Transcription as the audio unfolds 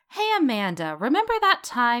Amanda. Remember that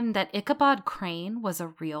time that Ichabod Crane was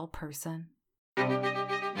a real person?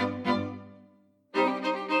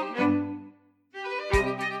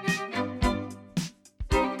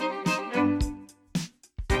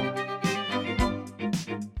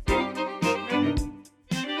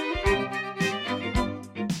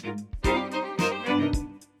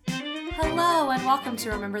 Welcome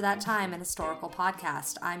to Remember That Time, an historical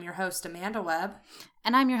podcast. I'm your host, Amanda Webb.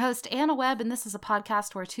 And I'm your host, Anna Webb, and this is a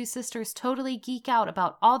podcast where two sisters totally geek out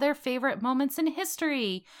about all their favorite moments in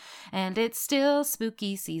history. And it's still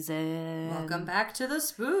spooky season. Welcome back to the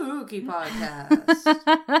Spooky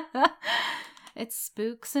Podcast. It's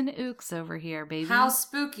spooks and ooks over here, baby. How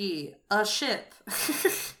spooky? A ship.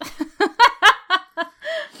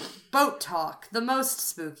 Boat talk, the most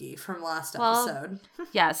spooky from last episode.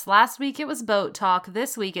 Yes, last week it was boat talk.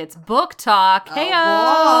 This week it's book talk. Hey-o!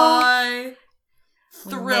 Oh boy!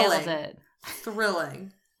 Thrilling. Nailed it.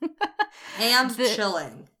 Thrilling. And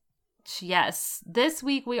chilling. Yes. This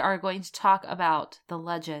week we are going to talk about the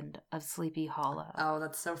legend of Sleepy Hollow. Oh,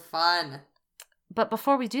 that's so fun. But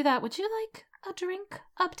before we do that, would you like a drink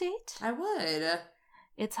update? I would.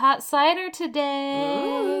 It's hot cider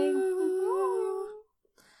today. Ooh.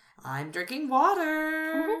 I'm drinking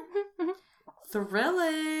water.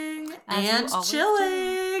 Thrilling. And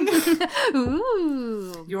chilling.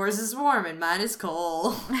 Ooh. Yours is warm and mine is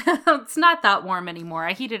cold. It's not that warm anymore.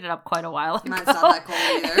 I heated it up quite a while ago. Mine's not that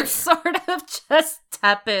cold either. It's sort of just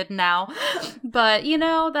tepid now. But,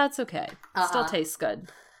 that's okay. Still tastes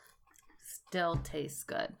good. Still tastes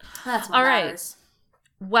good. That's what matters.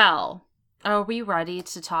 Right. Well, are we ready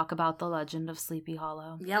to talk about the legend of Sleepy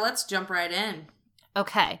Hollow? Yeah, let's jump right in.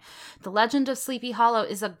 Okay. The Legend of Sleepy Hollow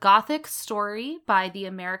is a Gothic story by the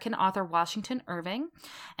American author Washington Irving,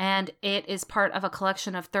 and it is part of a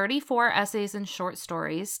collection of 34 essays and short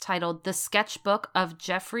stories titled The Sketchbook of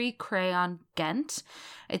Geoffrey Crayon Ghent.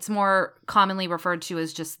 It's more commonly referred to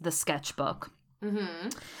as just The Sketchbook.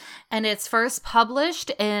 Mm-hmm. And it's first published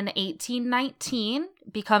in 1819,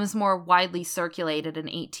 becomes more widely circulated in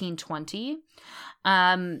 1820.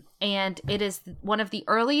 And it is one of the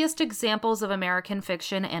earliest examples of American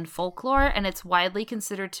fiction and folklore, and it's widely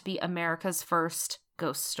considered to be America's first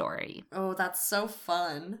ghost story. Oh, that's so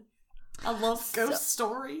fun. I love ghost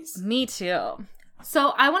stories. Me too.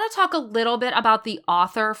 So I want to talk a little bit about the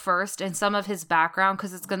author first and some of his background,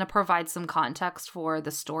 because it's going to provide some context for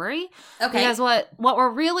the story. Okay. Because what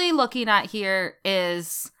we're really looking at here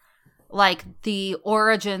is like the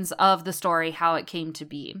origins of the story, how it came to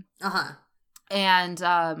be. Uh-huh. And,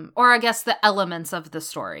 or I guess the elements of the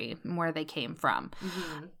story, where they came from.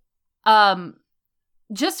 Mm-hmm.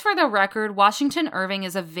 Just for the record, Washington Irving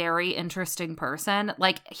is a very interesting person.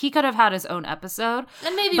 Like, he could have had his own episode.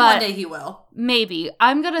 And maybe one day he will. Maybe.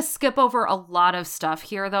 I'm going to skip over a lot of stuff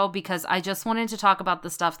here, though, because I just wanted to talk about the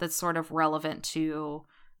stuff that's sort of relevant to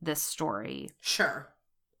this story. Sure.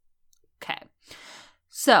 Okay.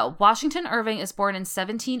 So, Washington Irving is born in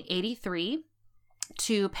 1783.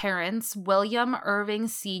 To parents, William Irving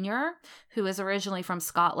Sr., who is originally from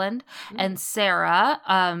Scotland, and Sarah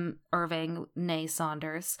Irving, née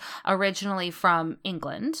Saunders, originally from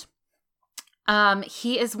England.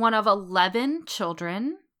 He is one of 11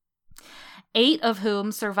 children, 8 of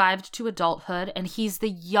whom survived to adulthood, and he's the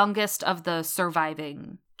youngest of the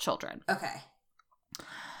surviving children. Okay.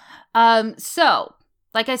 So,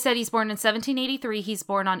 like I said, he's born in 1783. He's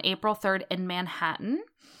born on April 3rd in Manhattan.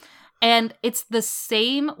 And it's the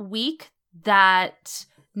same week that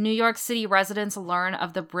New York City residents learn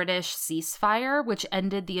of the British ceasefire, which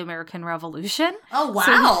ended the American Revolution. Oh, wow.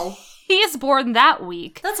 So he is born that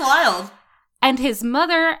week. That's wild. And his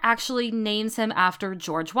mother actually names him after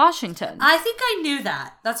George Washington. I think I knew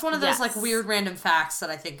that. That's one of those, Yes. weird random facts that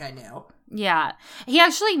I think I knew. Yeah. He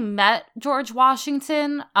actually met George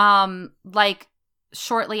Washington,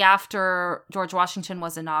 shortly after George Washington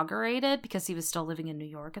was inaugurated, because he was still living in New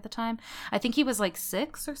York at the time. I think he was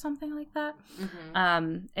 6 or something like that.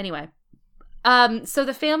 Mm-hmm. Anyway. So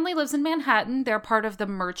the family lives in Manhattan. They're part of the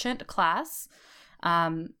merchant class.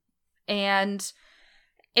 And in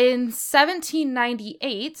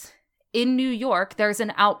 1798, in New York, there's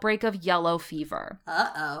an outbreak of yellow fever.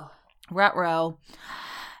 Uh-oh. Ruh-roh.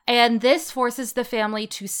 And this forces the family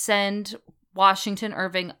to send Washington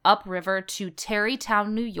Irving upriver to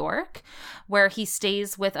Tarrytown, New York, where he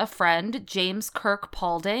stays with a friend, James Kirk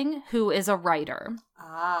Paulding, who is a writer.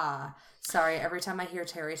 Ah, sorry. Every time I hear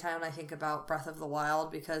Tarrytown, I think about Breath of the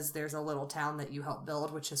Wild, because there's a little town that you help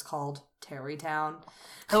build, which is called Tarrytown.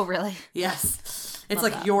 Oh, really? Yes. It's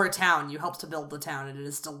Love like that. your town. You helped to build the town, and it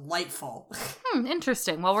is delightful.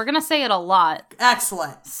 Interesting. Well, we're going to say it a lot,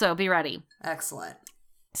 Excellent. so be ready. Excellent.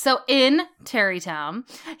 So in Tarrytown,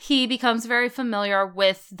 he becomes very familiar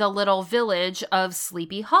with the little village of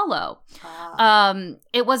Sleepy Hollow.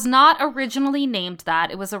 It was not originally named that.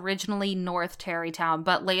 It was originally North Tarrytown,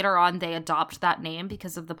 but later on they adopt that name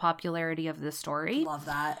because of the popularity of the story. Love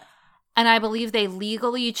that. And I believe they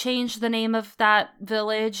legally changed the name of that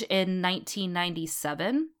village in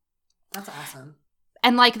 1997. That's awesome.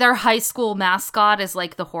 And, like, their high school mascot is,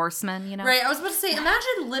 like, the horseman, you know? Right, I was about to say,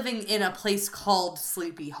 imagine living in a place called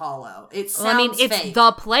Sleepy Hollow. It sounds it's fake.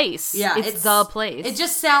 the place. Yeah, it's the place. It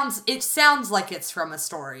just sounds like it's from a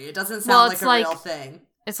story. It doesn't sound like a real thing.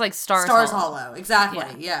 It's like Stars Hollow. Exactly,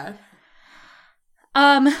 yeah.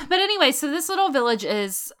 But anyway, so this little village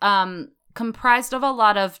is comprised of a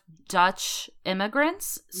lot of Dutch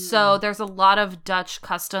immigrants. So there's a lot of Dutch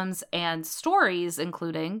customs and stories,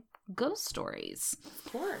 including ghost stories.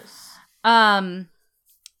 Of course.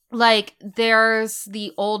 Like there's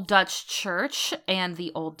the Old Dutch Church and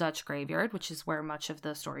the Old Dutch Graveyard, which is where much of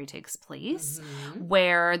the story takes place.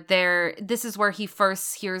 Where this is where he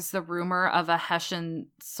first hears the rumor of a headless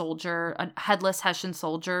Hessian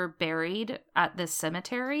soldier buried at this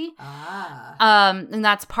cemetery. And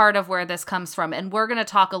that's part of where this comes from. And we're gonna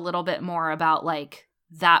talk a little bit more about like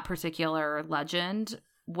that particular legend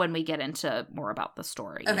when we get into more about the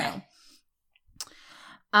story. Okay. You know?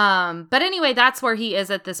 But anyway, that's where he is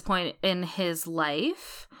at this point in his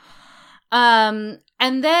life. And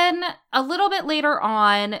then a little bit later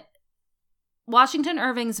on, Washington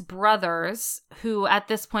Irving's brothers, who at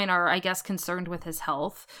this point are, I guess, concerned with his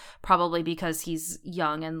health, probably because he's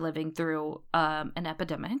young and living through an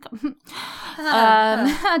epidemic.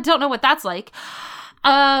 Don't know what that's like.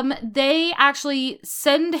 They actually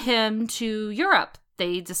send him to Europe.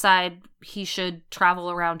 They decide he should travel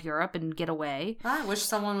around Europe and get away. I wish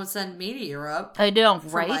someone would send me to Europe. I know,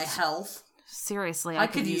 for right? my health. Seriously, I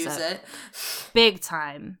could use it. Big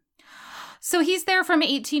time. So he's there from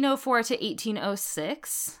 1804 to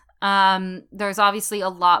 1806. There's obviously a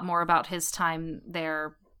lot more about his time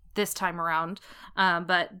there this time around,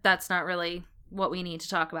 but that's not really what we need to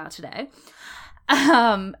talk about today.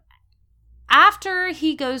 After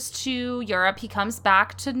he goes to Europe, he comes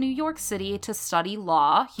back to New York City to study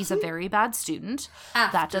law. He's a very bad student.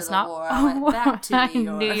 After the war, I went back to New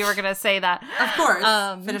York. I knew you were going to say that. Of course.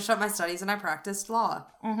 Finished up my studies and I practiced law.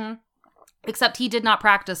 Mm-hmm. Except he did not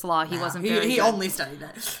practice law. He wasn't very He good. only studied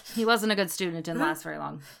it. He wasn't a good student. Didn't last very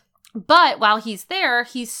long. But while he's there,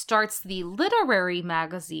 he starts the literary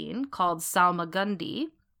magazine called Salmagundi.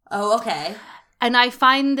 Oh, okay. And I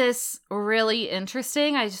find this really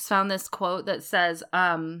interesting. I just found this quote that says,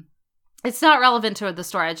 it's not relevant to the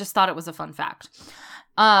story. I just thought it was a fun fact.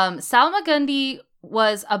 Salmagundi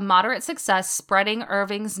was a moderate success, spreading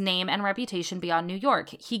Irving's name and reputation beyond New York.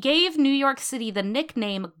 He gave New York City the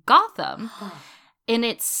nickname Gotham in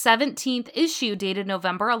its 17th issue, dated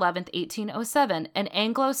November 11th, 1807, an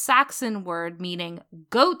Anglo-Saxon word meaning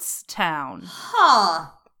goat's town. Huh.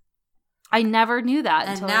 I never knew that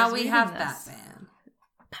and until now I was we reading have this. Batman.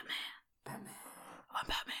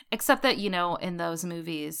 Except that, you know, in those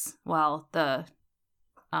movies, well, the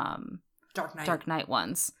Dark Knight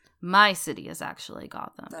ones, my city is actually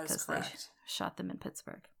Gotham. That is because correct. They shot them in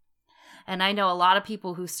Pittsburgh. And I know a lot of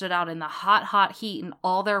people who stood out in the hot, hot heat in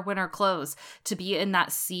all their winter clothes to be in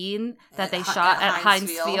that scene that they shot at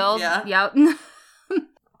Heinz Field. Yeah. Yep.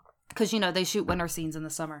 Because, you know, they shoot winter scenes in the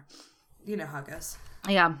summer. You know how it goes.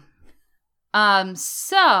 Yeah.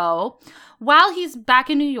 So while he's back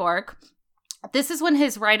in New York, this is when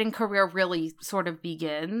his writing career really sort of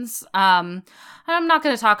begins. And I'm not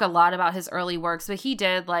going to talk a lot about his early works, but he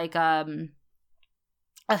did like a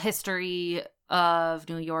history of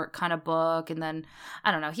New York kind of book. And then,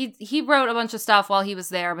 I don't know, he wrote a bunch of stuff while he was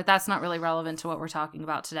there, but that's not really relevant to what we're talking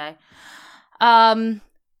about today. But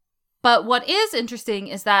what is interesting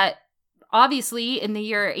is that obviously in the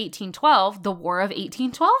year 1812, the War of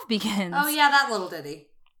 1812 begins. Oh yeah, that little ditty.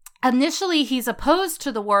 Initially, he's opposed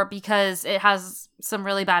to the war because it has some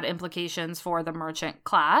really bad implications for the merchant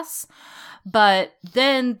class. But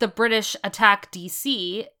then the British attack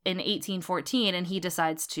DC in 1814 and he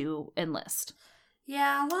decides to enlist.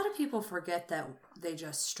 Yeah, a lot of people forget that they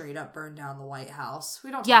just straight up burned down the White House.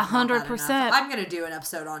 We don't. Yeah, talk about that 100%. enough. I'm going to do an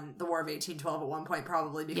episode on the War of 1812 at one point,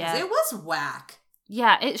 probably, because it was whack.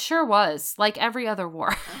 Yeah, it sure was. Like every other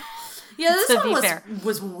war. Yeah, this one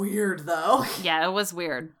was weird, though. Yeah, it was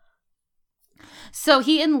weird. So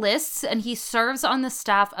he enlists and he serves on the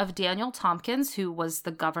staff of Daniel Tompkins, who was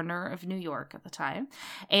the governor of New York at the time,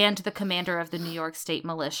 and the commander of the New York State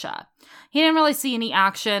Militia. He didn't really see any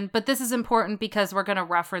action, but this is important because we're going to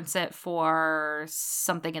reference it for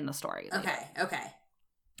something in the story later. Okay.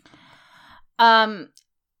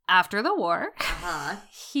 after the war, Uh-huh.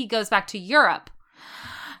 he goes back to Europe.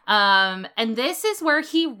 And this is where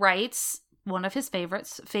he writes one of his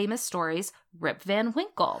famous stories, Rip Van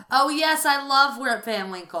Winkle. Oh, yes, I love Rip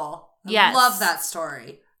Van Winkle. Yes. Love that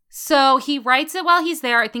story. So he writes it while he's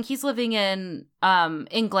there. I think he's living in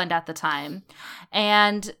England at the time.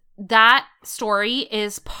 And that story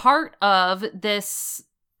is part of this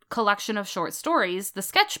collection of short stories, the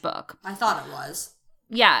Sketchbook. I thought it was.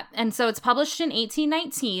 Yeah. And so it's published in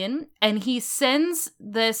 1819. And he sends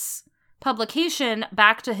this publication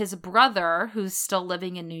back to his brother, who's still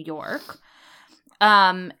living in New York.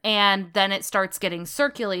 And then it starts getting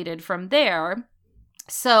circulated from there.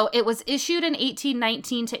 So it was issued in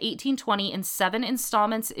 1819 to 1820 in 7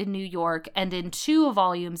 installments in New York and in 2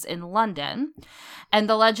 volumes in London. And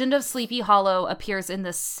The Legend of Sleepy Hollow appears in the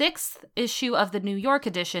 6th issue of the New York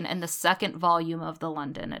edition and the 2nd volume of the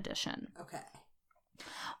London edition. Okay.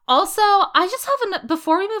 Also, I just have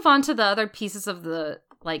before we move on to the other pieces of the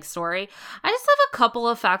story, I just have a couple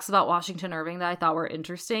of facts about Washington Irving that I thought were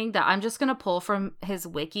interesting that I'm just going to pull from his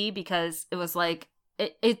wiki because it was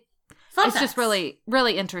it's just really,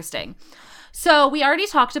 really interesting. So we already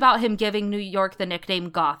talked about him giving New York the nickname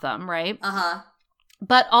Gotham, right? Uh-huh.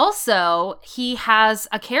 But also, he has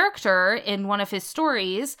a character in one of his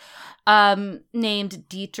stories named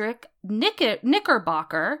Dietrich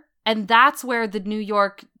Knickerbocker, and that's where the New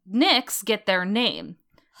York Knicks get their name,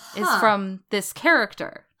 is from this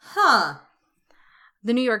character. Huh.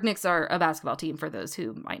 The New York Knicks are a basketball team, for those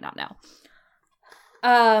who might not know.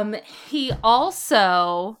 He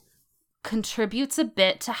also contributes a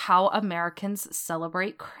bit to how Americans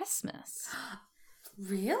celebrate Christmas.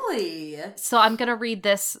 Really? So I'm going to read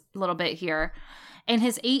this little bit here. In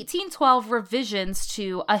his 1812 revisions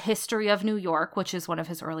to A History of New York, which is one of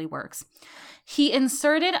his early works, he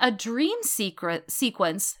inserted a dream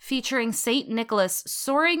sequence featuring St. Nicholas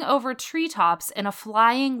soaring over treetops in a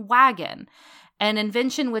flying wagon, an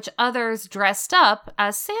invention which others dressed up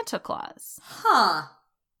as Santa Claus. Huh.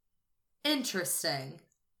 Interesting.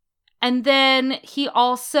 And then he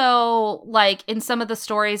also, in some of the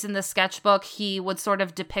stories in the sketchbook, he would sort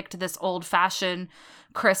of depict this old-fashioned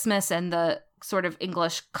Christmas and the sort of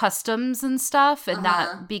English customs and stuff. And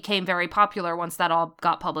that became very popular once that all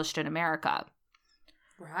got published in America.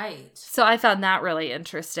 Right. So I found that really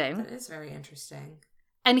interesting. That is very interesting.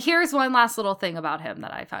 And here's one last little thing about him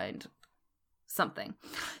that I find something.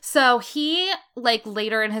 So he,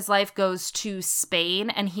 later in his life goes to Spain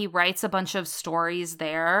and he writes a bunch of stories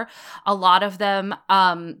there. A lot of them,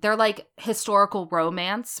 they're historical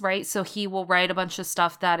romance, right? So he will write a bunch of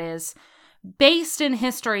stuff that is based in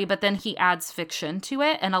history, but then he adds fiction to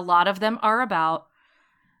it. And a lot of them are about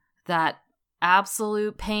that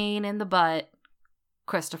absolute pain in the butt,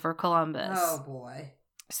 Christopher Columbus. Oh, boy.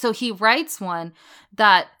 So he writes one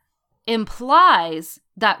that implies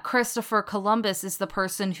that Christopher Columbus is the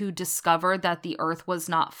person who discovered that the earth was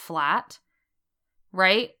not flat,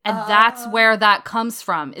 right? And that's where that comes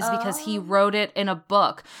from, is because he wrote it in a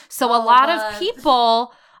book. So a lot of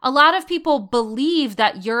people believe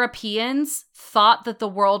that Europeans thought that the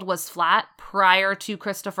world was flat prior to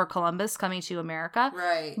Christopher Columbus coming to America.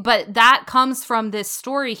 Right. But that comes from this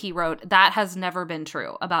story he wrote. That has never been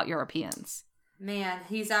true about Europeans. Man,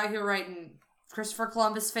 he's out here writing Christopher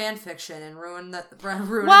Columbus fan fiction and ruin the rest of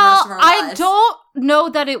our lives. I don't know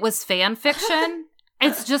that it was fan fiction.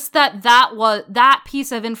 It's just that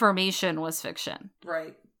piece of information was fiction.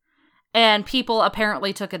 Right. And people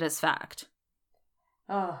apparently took it as fact.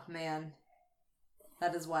 Oh, man.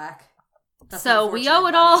 That is whack. That's so we owe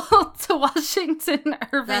it all to Washington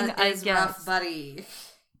Irving, that is I guess. Rough, buddy.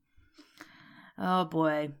 Oh,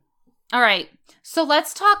 boy. All right. So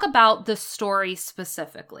let's talk about the story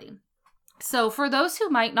specifically. So for those who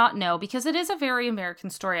might not know, because it is a very American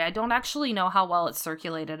story, I don't actually know how well it's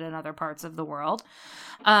circulated in other parts of the world.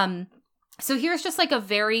 So here's just a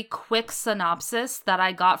very quick synopsis that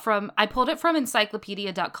I pulled it from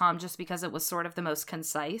encyclopedia.com just because it was sort of the most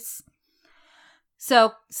concise.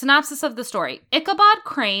 So, synopsis of the story. Ichabod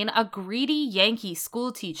Crane, a greedy Yankee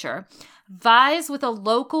schoolteacher, vies with a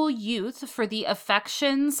local youth for the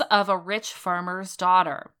affections of a rich farmer's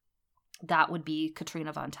daughter. That would be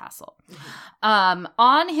Katrina von Tassel. Mm-hmm.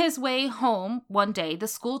 On his way home one day, the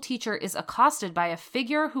school teacher is accosted by a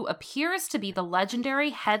figure who appears to be the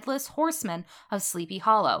legendary Headless Horseman of Sleepy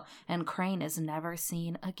Hollow, and Crane is never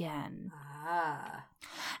seen again.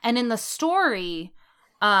 And in the story,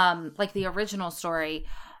 the original story,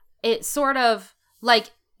 it's sort of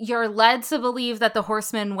you're led to believe that the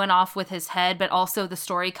horseman went off with his head, but also the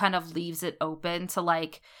story kind of leaves it open to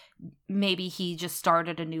maybe he just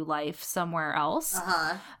started a new life somewhere else.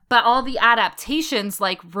 Uh-huh. But all the adaptations,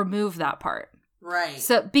 like, remove that part. Right.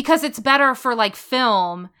 So, because it's better for, like,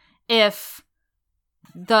 film if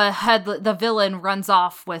the villain runs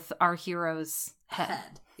off with our hero's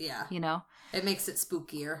head. Yeah. You know? It makes it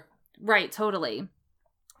spookier. Right, totally.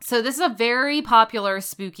 So this is a very popular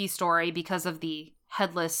spooky story because of the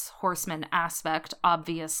headless horseman aspect,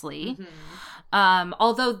 obviously. Mm-hmm.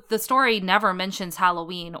 Although the story never mentions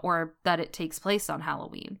Halloween or that it takes place on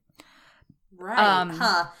Halloween.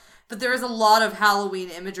 Right. But there is a lot of Halloween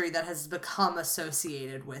imagery that has become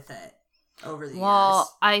associated with it over the years.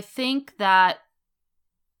 Well, I think that,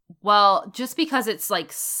 just because it's,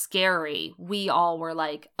 like, scary, we all were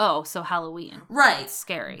like, oh, so Halloween. Right. It's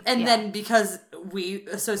scary. And then because we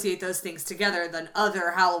associate those things together, then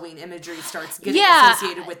other Halloween imagery starts getting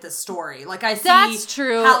associated with the story. Like, I see that's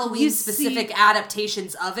true. Halloween-specific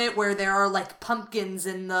adaptations of it where there are, like, pumpkins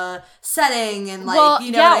in the setting and, like,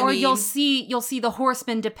 you know what I mean? You'll see the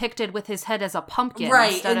horseman depicted with his head as a pumpkin.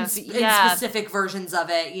 Right, in specific versions of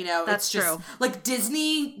it, you know. That's it's just, true. Like,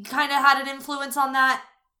 Disney kind of had an influence on that.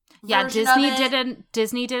 Yeah, Disney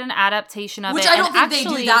did an adaptation of Which it. I don't think they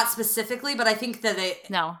do that specifically, but I think that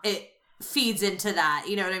it feeds into that.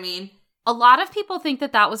 You know what I mean? A lot of people think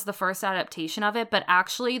that was the first adaptation of it, but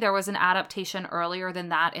actually there was an adaptation earlier than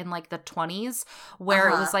that in, like, the 20s where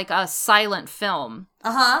it was, like, a silent film.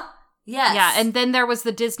 Yes. Yeah, and then there was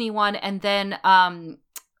the Disney one, and then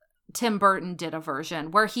Tim Burton did a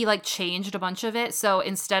version where he, like, changed a bunch of it. So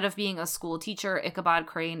instead of being a school teacher, Ichabod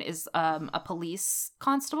Crane is a police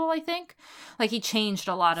constable, I think. Like, he changed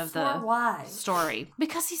a lot of the story.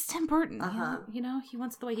 Because he's Tim Burton. You know, he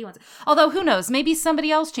wants it the way he wants it. Although, who knows? Maybe somebody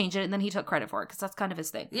else changed it and then he took credit for it because that's kind of his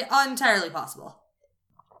thing. Yeah, entirely possible.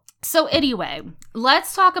 So anyway,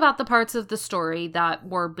 let's talk about the parts of the story that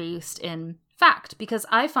were based in fact, because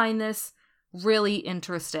I find this really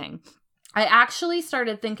interesting. I actually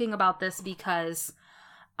started thinking about this because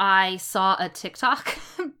I saw a TikTok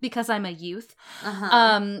because I'm a youth.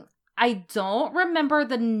 I don't remember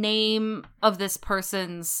the name of this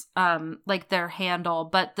person's, like, their handle,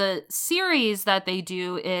 but the series that they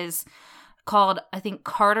do is called, I think,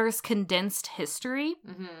 Carter's Condensed History.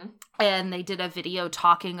 Mm-hmm. And they did a video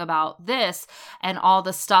talking about this and all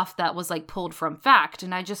the stuff that was, like, pulled from fact.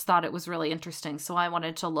 And I just thought it was really interesting. So I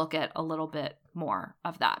wanted to look at a little bit more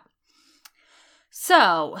of that.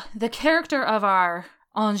 So, the character of our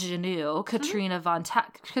ingenue, Katrina Van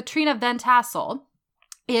Tassel,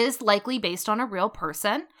 is likely based on a real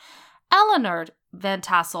person, Eleanor Van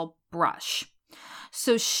Tassel Brush.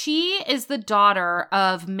 So, she is the daughter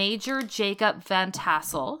of Major Jacob Van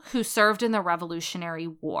Tassel, who served in the Revolutionary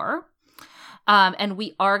War. And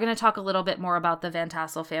we are going to talk a little bit more about the Van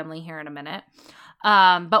Tassel family here in a minute.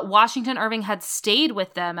 But Washington Irving had stayed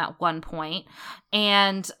with them at one point,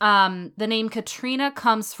 and the name Katrina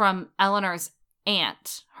comes from Eleanor's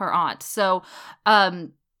aunt, her aunt. So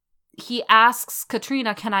he asks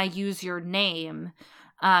Katrina, "Can I use your name?"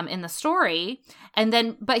 In the story, and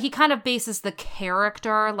then, but he kind of bases the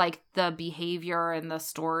character, like the behavior in the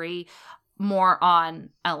story, more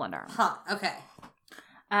on Eleanor. Okay.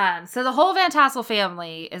 So the whole Van Tassel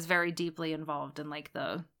family is very deeply involved in, like,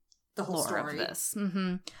 the whole lore story of this.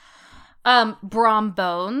 Mm-hmm. Brom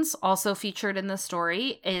Bones, also featured in the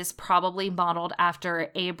story, is probably modeled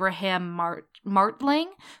after Abraham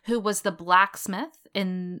Martling, who was the blacksmith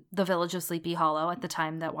in the village of Sleepy Hollow at the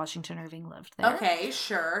time that Washington Irving lived there. Okay,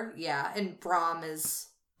 sure. Yeah, and Brom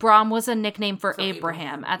was a nickname for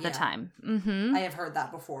Abraham at the time. Mm-hmm. I have heard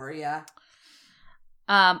that before, yeah.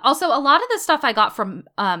 Also, a lot of the stuff I got from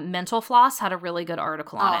Mental Floss had a really good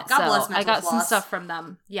article on it. God bless Mental I got Floss. some stuff from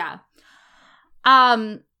them. Yeah.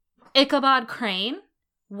 Ichabod Crane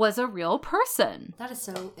was a real person. That is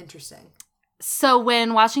so interesting. So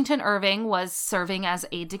when Washington Irving was serving as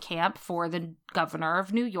aide-de-camp for the governor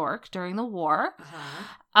of New York during the war,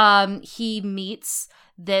 he meets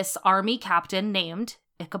this army captain named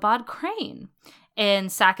Ichabod Crane in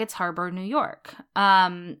Sackett's Harbor, New York.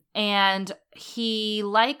 And he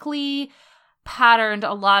likely patterned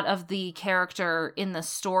a lot of the character in the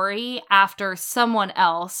story after someone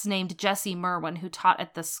else named Jesse Merwin, who taught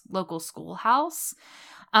at this local schoolhouse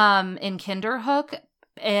in Kinderhook.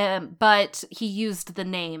 But he used the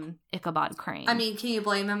name Ichabod Crane. I mean, can you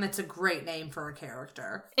blame him? It's a great name for a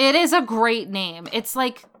character. It is a great name. It's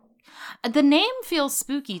like, the name feels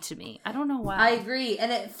spooky to me. I don't know why. I agree.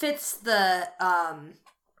 And it fits the,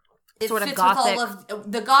 it sort fits of Gothic. with all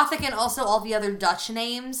of the Gothic and also all the other Dutch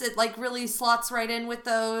names. It, like, really slots right in with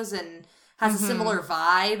those and has a similar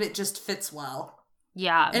vibe. It just fits well.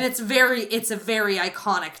 Yeah. And it's a very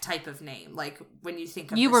iconic type of name. Like, when you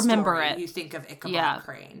think of you remember story, it. you think of Ichabod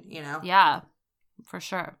Crane, you know? Yeah, for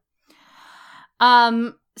sure.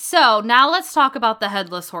 So now let's talk about the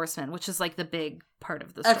Headless Horseman, which is like the big part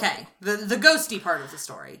of the story. Okay, the ghosty part of the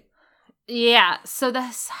story. Yeah, so the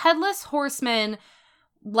Headless Horseman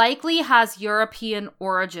likely has European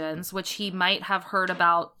origins, which he might have heard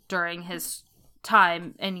about during his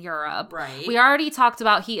time in Europe. Right. We already talked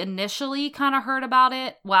about he initially kind of heard about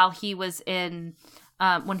it while he was in,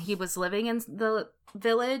 when he was living in the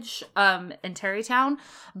village, in Tarrytown.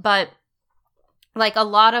 But, like, a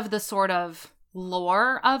lot of the sort of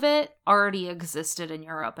lore of it already existed in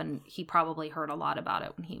Europe, and he probably heard a lot about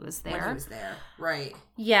it when he was there. Right.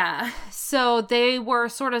 Yeah. So they were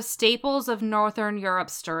sort of staples of Northern Europe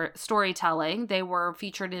storytelling. They were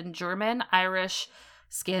featured in German, Irish,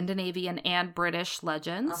 Scandinavian, and British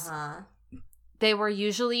legends. Uh-huh. They were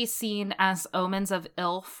usually seen as omens of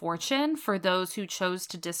ill fortune for those who chose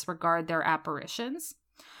to disregard their apparitions.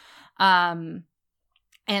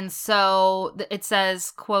 And so it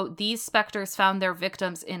says, quote, "These specters found their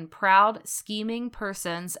victims in proud, scheming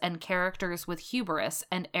persons and characters with hubris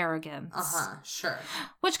and arrogance." Uh-huh, sure.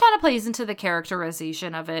 Which kind of plays into the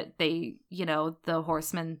characterization of it. They, the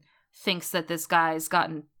horseman thinks that this guy's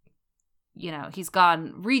gotten, he's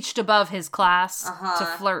reached above his class to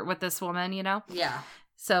flirt with this woman, Yeah.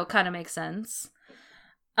 So kind of makes sense.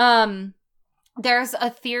 There's a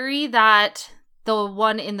theory that the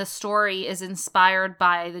one in the story is inspired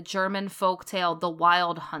by the German folktale The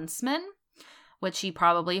Wild Huntsman, which he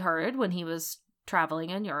probably heard when he was traveling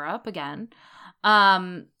in Europe again.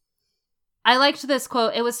 I liked this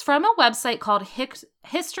quote. It was from a website called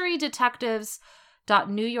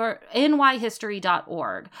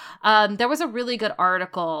historydetectives.nyhistory.org. There was a really good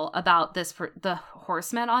article about the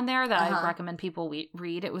horseman on there that I recommend people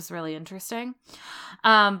read. It was really interesting.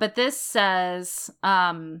 But this says...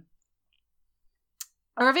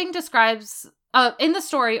 Irving describes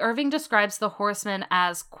the horseman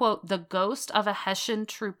as, quote, "the ghost of a Hessian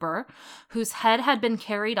trooper whose head had been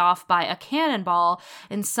carried off by a cannonball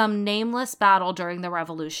in some nameless battle during the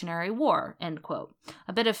Revolutionary War," end quote.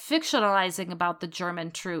 A bit of fictionalizing about the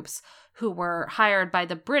German troops who were hired by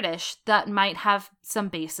the British that might have some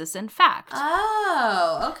basis in fact.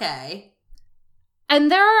 Oh, okay.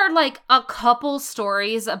 And there are, like, a couple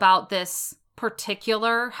stories about this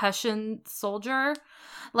particular Hessian soldier.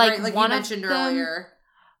 Like you mentioned earlier.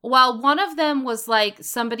 Well, one of them was like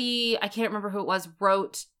somebody, I can't remember who it was,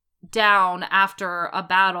 wrote down after a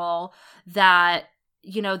battle that,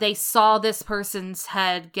 they saw this person's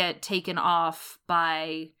head get taken off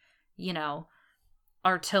by,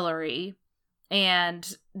 artillery.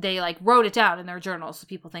 And they like wrote it down in their journal so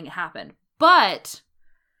people think it happened. But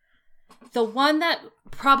the one that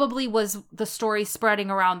probably was the story spreading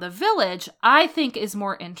around the village, I think is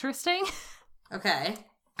more interesting. Okay.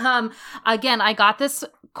 Again, I got this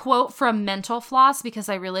quote from Mental Floss because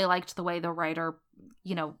I really liked the way the writer,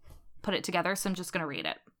 put it together. So I'm just going to read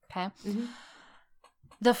it. Okay. Mm-hmm.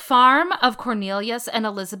 "The farm of Cornelius and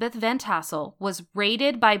Elizabeth Van Tassel was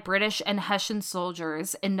raided by British and Hessian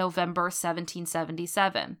soldiers in November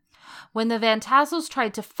 1777. When the Van Tassels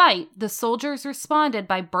tried to fight, the soldiers responded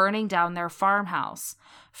by burning down their farmhouse.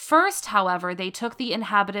 First, however, they took the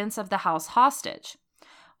inhabitants of the house hostage.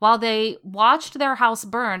 While they watched their house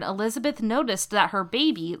burn, Elizabeth noticed that her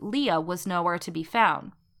baby, Leah, was nowhere to be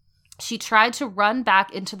found. She tried to run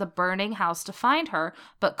back into the burning house to find her,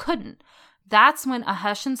 but couldn't. That's when a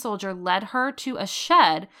Hessian soldier led her to a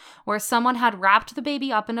shed where someone had wrapped the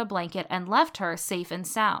baby up in a blanket and left her safe and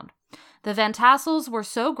sound. The Van Tassels were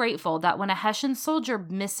so grateful that when a Hessian soldier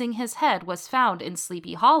missing his head was found in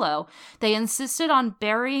Sleepy Hollow, they insisted on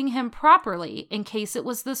burying him properly in case it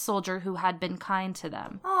was the soldier who had been kind to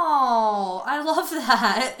them." Oh, I love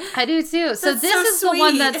that. I do too. So this is sweet. The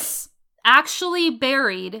one that's actually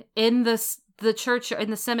buried in the church,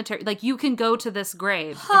 in the cemetery. Like, you can go to this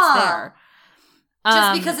grave. It's there.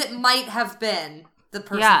 Just because it might have been the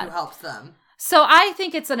person who helped them. So I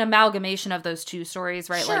think it's an amalgamation of those two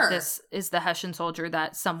stories, right? Sure. Like, this is the Hessian soldier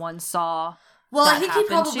that someone saw. Well, I think he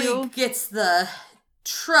probably gets the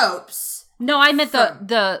tropes. No, I meant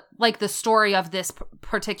the story of this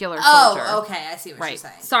particular soldier. Oh, okay, I see what you're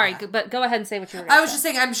saying. Sorry, but go ahead and say what you were going to say. I was just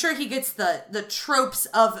saying, I'm sure he gets the tropes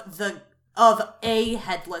of a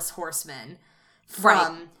headless horseman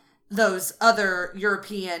from those other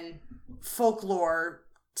European folklore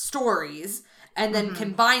stories. And then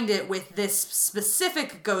combined it with this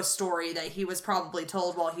specific ghost story that he was probably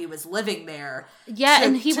told while he was living there. Yeah,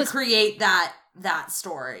 to create that that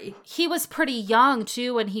story. He was pretty young,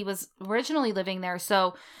 too, when he was originally living there.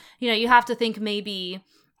 So, you have to think maybe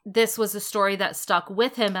this was a story that stuck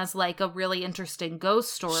with him as, like, a really interesting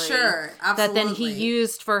ghost story. Sure, absolutely. That then he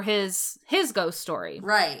used for his ghost story.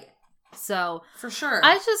 Right. So. For sure.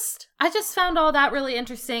 I just found all that really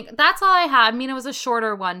interesting. That's all I had. I mean, it was a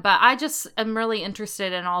shorter one, but I just am really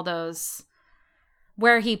interested in all those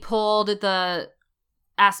where he pulled the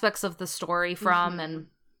aspects of the story from. And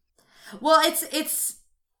well, it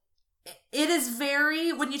is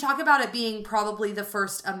very, when you talk about it being probably the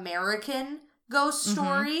first American ghost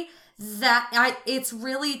story, it's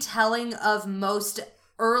really telling of most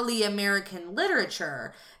early American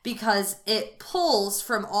literature, because it pulls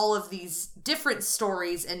from all of these different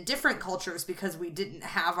stories and different cultures, because we didn't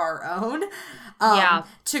have our own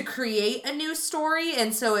to create a new story.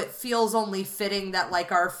 And so it feels only fitting that,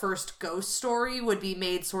 like, our first ghost story would be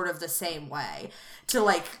made sort of the same way, to,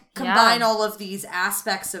 like, combine all of these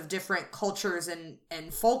aspects of different cultures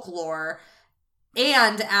and folklore,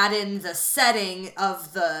 and add in the setting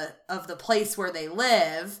of the place where they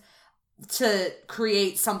live to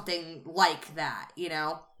create something like that,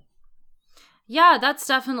 Yeah, that's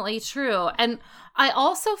definitely true. And I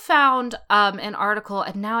also found an article,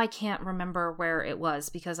 and now I can't remember where it was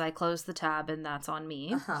because I closed the tab and that's on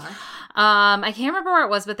me. I can't remember where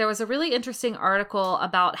it was, but there was a really interesting article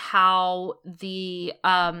about how the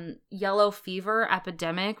yellow fever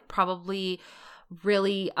epidemic probably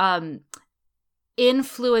really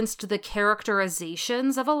influenced the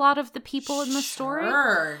characterizations of a lot of the people in the story.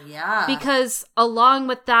 Sure, yeah. Because along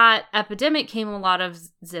with that epidemic came a lot of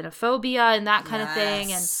xenophobia and that kind of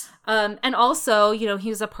thing. And also, he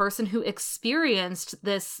was a person who experienced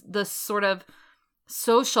the sort of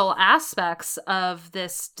social aspects of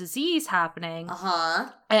this disease happening.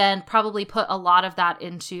 And probably put a lot of that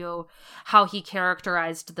into how he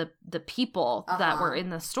characterized the people that were in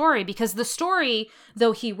the story. Because the story,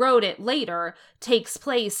 though he wrote it later, takes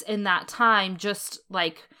place in that time, just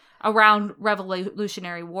like around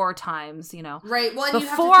Revolutionary War times, Right. Well,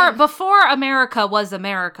 and before America was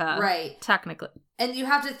America. Right. Technically. And you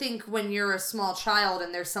have to think, when you're a small child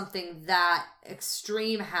and there's something that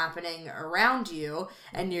extreme happening around you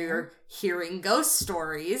and you're hearing ghost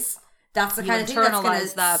stories, that's the kind of thing that's going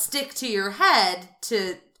to stick to your head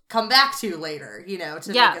to come back to later,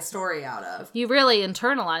 to make a story out of. You really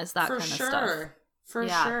internalize that kind of stuff. For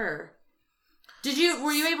sure.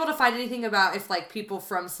 Were you able to find anything about if, like, people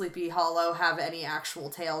from Sleepy Hollow have any actual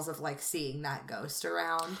tales of, like, seeing that ghost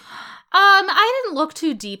around? I didn't look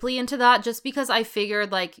too deeply into that, just because I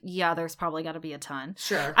figured, like, there's probably got to be a ton.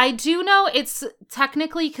 Sure. I do know it's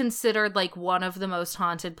technically considered, like, one of the most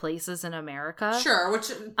haunted places in America. Sure,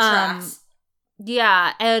 which tracks.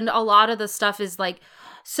 Yeah, and a lot of the stuff is, like,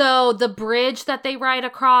 so the bridge that they ride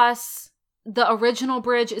across, the original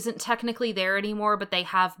bridge isn't technically there anymore, but they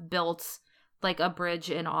have built, like, a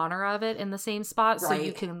bridge in honor of it in the same spot. So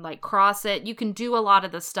you can, like, cross it. You can do a lot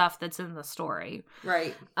of the stuff that's in the story.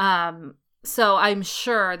 Right. So I'm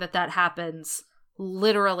sure that happens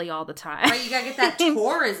literally all the time. Right, you gotta get that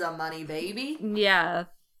tourism money, baby. Yeah.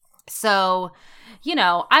 So,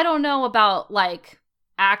 I don't know about, like,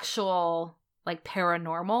 actual, like,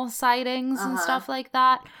 paranormal sightings and stuff like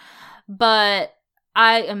that. But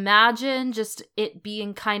I imagine just it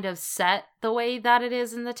being kind of set the way that it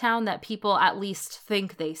is in the town, that people at least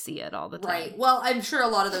think they see it all the time. Right. Well, I'm sure a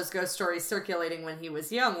lot of those ghost stories circulating when he was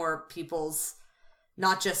young were people's,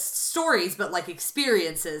 not just stories, but, like,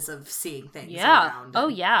 experiences of seeing things around. Oh,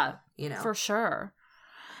 yeah. For sure.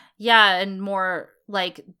 Yeah, and more,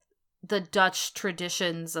 like, the Dutch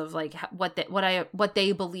traditions of, like, what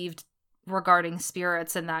they believed regarding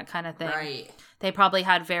spirits and that kind of thing. Right. They probably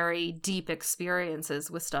had very deep experiences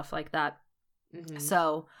with stuff like that.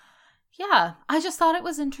 So, yeah, I just thought it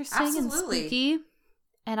was interesting and spooky.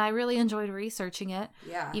 And I really enjoyed researching it.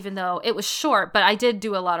 Yeah. Even though it was short, but I did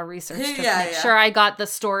do a lot of research to make sure I got the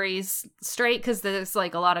stories straight, because there's,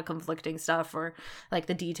 like, a lot of conflicting stuff, or, like,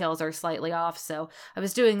 the details are slightly off. So I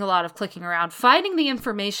was doing a lot of clicking around. Finding the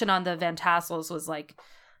information on the Van Tassels was, like,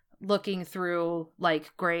 looking through,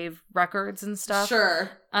 like, grave records and stuff.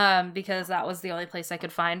 Sure. Because that was the only place I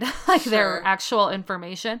could find, like, their actual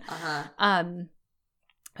information.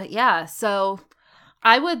 But yeah, so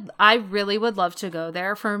I really would love to go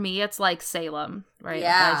there. For me, it's like Salem, right?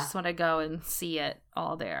 Yeah. I just want to go and see it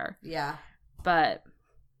all there. Yeah. But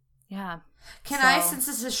yeah. Can I, since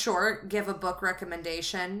this is short, give a book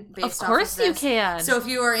recommendation based off of this? Of course you can. So if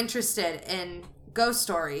you are interested in ghost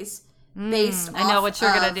stories based I know what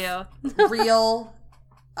you're going to do. real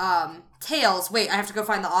tales. Wait, I have to go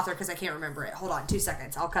find the author because I can't remember it. Hold on 2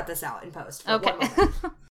 seconds. I'll cut this out in post. For okay. 1 moment.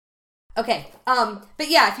 Okay. But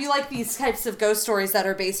yeah, if you like these types of ghost stories that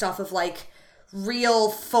are based off of like real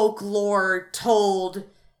folklore told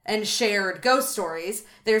and shared ghost stories,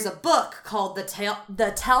 there's a book called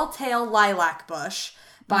The Telltale Lilac Bush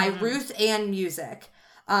by Ruth Ann Music.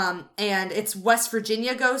 And it's West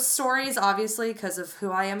Virginia ghost stories, obviously, because of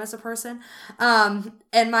who I am as a person,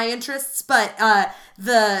 and my interests. But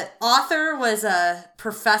the author was a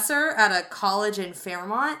professor at a college in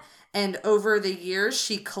Fairmont, and over the years,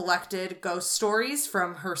 she collected ghost stories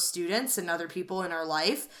from her students and other people in her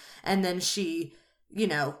life, and then she,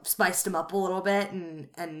 spiced them up a little bit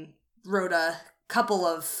and wrote a couple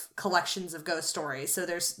of collections of ghost stories. So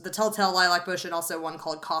there's The Telltale Lilac Bush and also one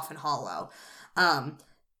called Coffin Hollow.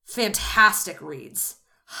 Fantastic reads.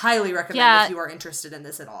 Highly recommend if you are interested in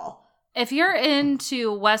this at all. If you're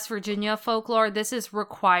into West Virginia folklore, this is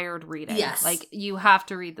required reading. Yes. Like, you have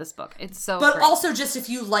to read this book. It's so But great. also, just if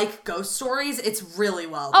you like ghost stories, it's really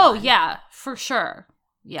well done. Oh, done. yeah, for sure.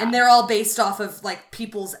 Yeah. And they're all based off of, like,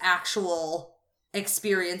 people's actual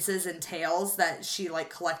experiences and tales that she, like,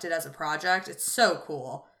 collected as a project. It's so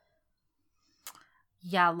cool.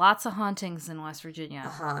 Yeah, lots of hauntings in West Virginia.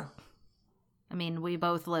 Uh-huh. I mean, we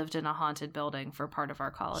both lived in a haunted building for part of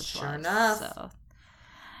our college life. Sure enough. So,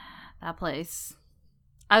 that place.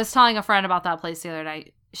 I was telling a friend about that place the other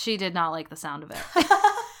night. She did not like the sound of it.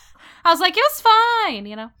 I was like, it was fine,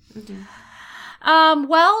 Mm-hmm.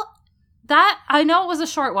 Well, that, I know it was a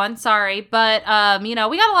short one, sorry, but, we got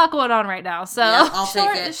a lot going on right now, so yeah, I'll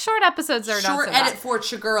take it. Short episodes are not so bad. Short edit for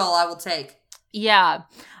Chagirl, I will take. Yeah.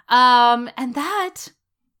 And that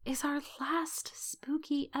is our last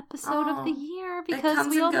spooky episode of the year because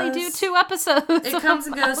we only do 2 episodes. It comes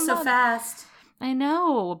and goes so fast. I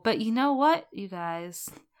know, but you know what, you guys?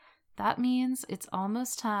 That means it's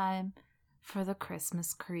almost time for the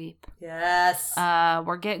Christmas creep. Yes.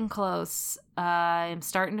 We're getting close. I'm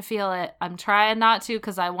starting to feel it. I'm trying not to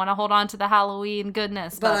because I want to hold on to the Halloween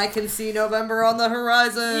goodness. But I can see November on the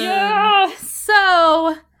horizon. Yeah.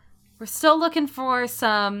 So we're still looking for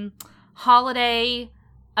some holiday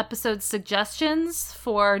episode suggestions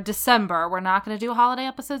for December. We're not going to do holiday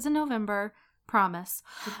episodes in November. Promise.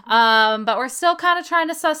 But we're still kind of trying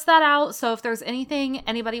to suss that out. So if there's anything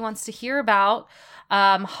anybody wants to hear about,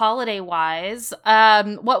 holiday wise,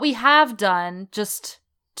 what we have done, just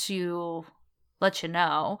to let you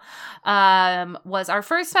know, was our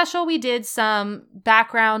first special. We did some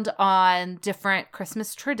background on different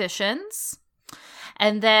Christmas traditions.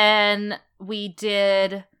 And then we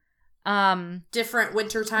did different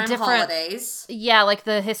wintertime holidays. Yeah, like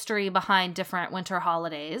the history behind different winter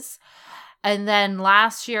holidays. And then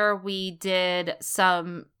last year we did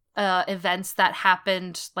some events that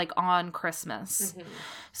happened like on Christmas,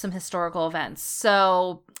 some historical events.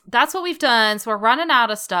 So that's what we've done. So we're running out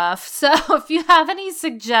of stuff. So if you have any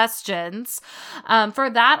suggestions for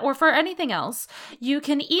that or for anything else, you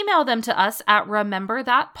can email them to us at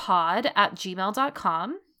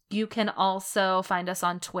rememberthatpod@gmail.com. You can also find us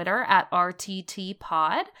on Twitter at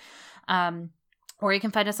RTTpod. Or you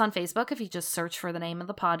can find us on Facebook if you just search for the name of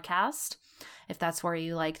the podcast, if that's where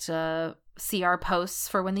you like to see our posts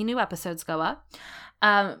for when the new episodes go up.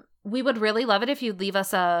 We would really love it if you'd leave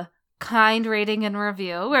us a kind rating and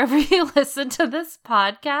review wherever you listen to this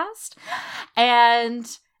podcast. And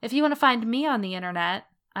if you want to find me on the internet,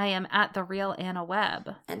 I am at The Real Anna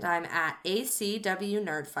Webb. And I'm at ACW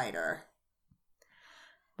Nerdfighter.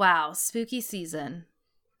 Wow, spooky season.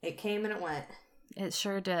 It came and it went. It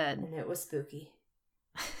sure did. And it was spooky.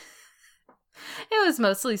 It was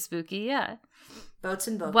mostly spooky, yeah. Boats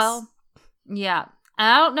and books. Well, yeah.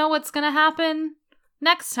 I don't know what's going to happen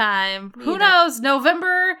next time. Me Who either. knows?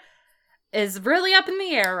 November is really up in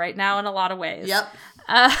the air right now in a lot of ways. Yep.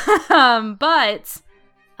 But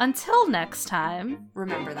until next time.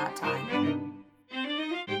 Remember that time.